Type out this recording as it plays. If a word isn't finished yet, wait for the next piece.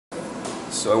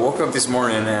So I woke up this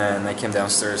morning and I came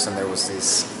downstairs and there was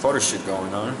this photo shoot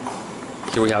going on.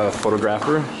 Here we have a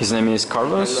photographer. His name is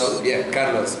Carlos? Carlos, yeah,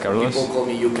 Carlos. Carlos? People call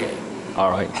me UK.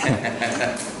 Alright.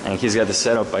 And he's got the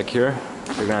setup back here.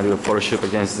 We're gonna do a photo shoot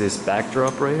against this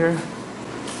backdrop right here.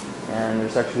 And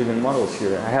there's actually even models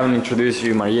here. I haven't introduced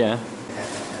you, Maria.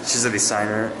 She's a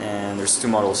designer and there's two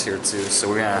models here too. So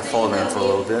we're gonna follow them for a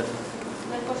little bit.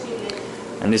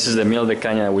 And this is the miel de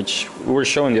caña, which we were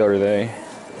showing the other day.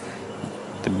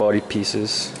 The body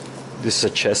pieces. This is a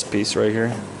chest piece right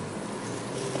here.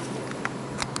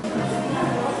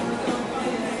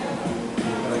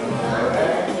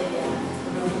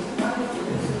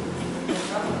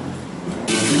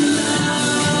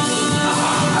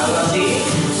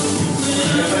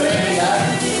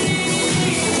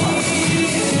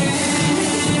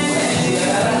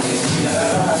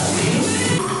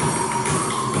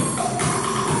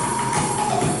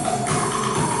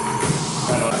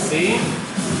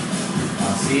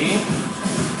 Así.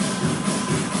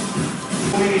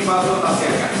 Un mini paso hacia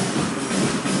acá.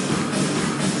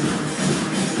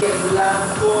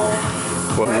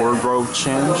 What wardrobe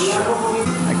change?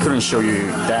 I couldn't show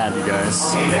you that, you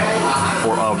guys,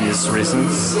 for obvious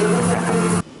reasons.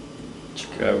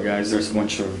 Check it out, guys. There's a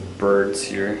bunch of birds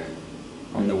here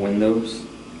on the windows.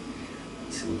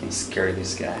 Let's see if we can scare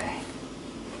this guy.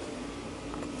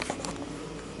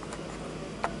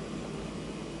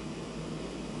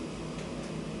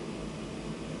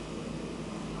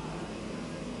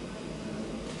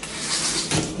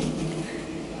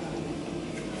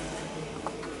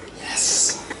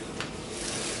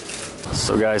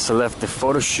 So guys, I left the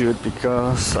photo shoot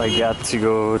because I got to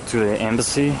go to the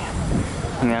embassy.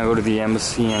 I'm gonna go to the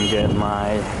embassy and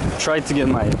try to get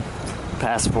my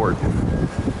passport.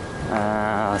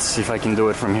 Let's see if I can do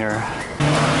it from here.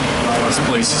 This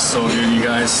place is so good, you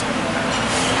guys.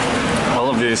 All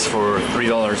of this for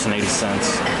 $3.80,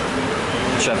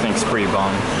 which I think is pretty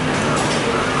bomb.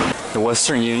 The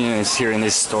Western Union is here in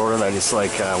this store that is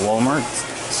like Walmart.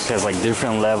 It has like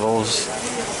different levels.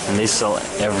 And they sell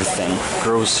everything.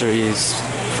 Groceries,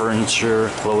 furniture,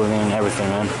 clothing, everything,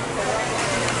 man.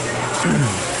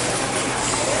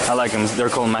 I like them. They're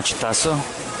called Machetazo.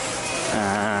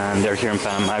 And they're here in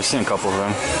Panama. I've seen a couple of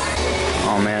them.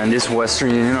 Oh man, this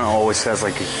Western Union always has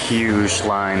like a huge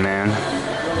line, man.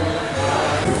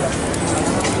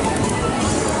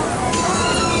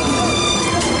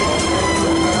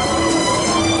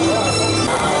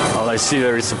 All I see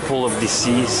there is a pool of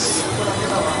disease.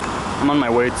 I'm on my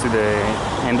way to the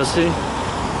embassy,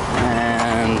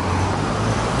 and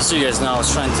so you guys know I was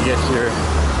trying to get here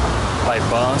by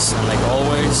bus, and like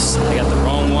always I got the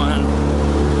wrong one.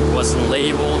 It wasn't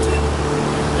labeled.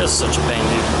 It was such a pain,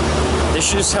 dude. They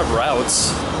should just have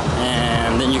routes,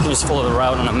 and then you can just follow the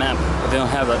route on a map, but they don't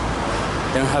have that.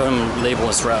 They don't have them labeled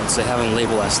as routes. They have them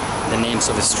labeled as the names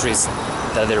of the streets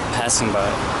that they're passing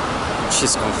by, which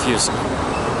is confusing.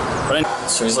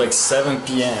 So it's like 7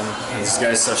 p.m. and these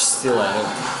guys are still at it.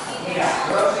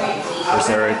 There's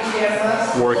Eric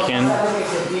working.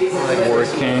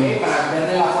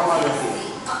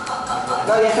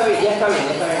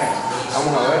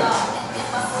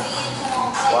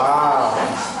 Wow.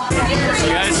 So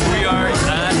guys, we are at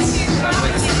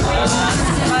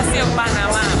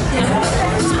Panama.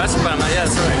 Panama, yeah,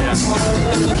 sorry, yeah.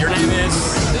 Your name is?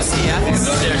 Lucia.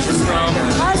 She's from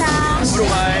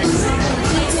Uruguay.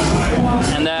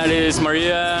 And that is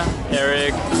Maria,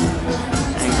 Eric,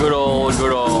 and good old Keith.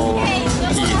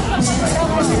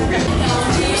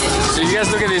 So you guys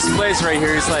look at this place right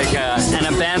here. It's like an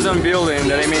abandoned building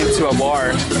that they made into a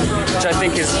bar, which I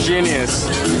think is genius.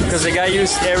 Because the guy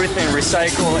used everything,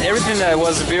 everything that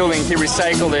was a building, he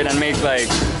recycled it and made like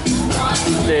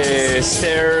the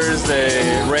stairs, the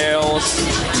rails,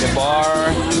 the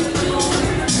bar.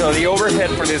 So the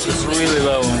overhead for this was really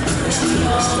low.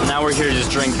 Now we're here just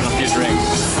drinking a few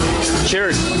drinks.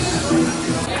 Cheers!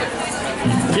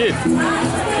 Kid,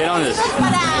 get on this.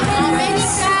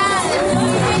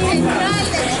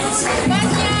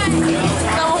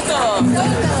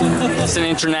 It's an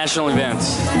international event.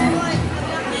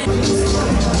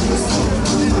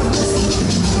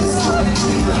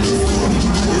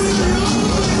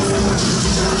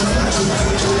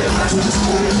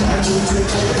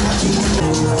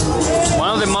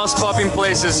 One of the most popping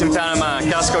places in Panama,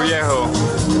 Casco Viejo.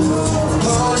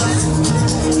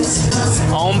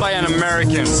 Owned by an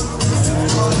American.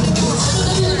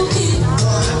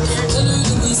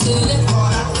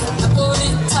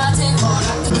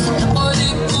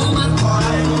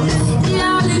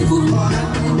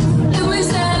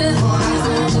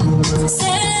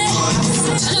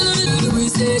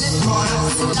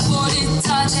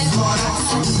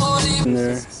 La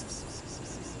There.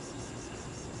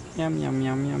 Miau, miau,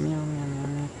 miau, miau, miau, miau,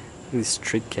 miau. This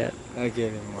street cat. Ok,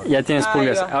 mi amor. Ya tienes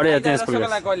pulgas. Ahora ya tienes Con la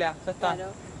pulgas. cola, ya está.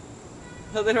 Claro.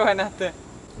 No te lo ganaste.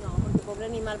 No, porque pobre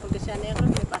animal, porque sea negro,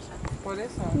 ¿qué pasa? Por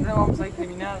eso, no lo vamos a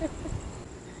discriminar.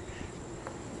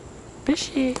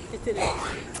 Pesci. Este no.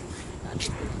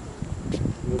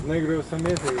 Los negros son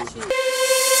esos. Sí.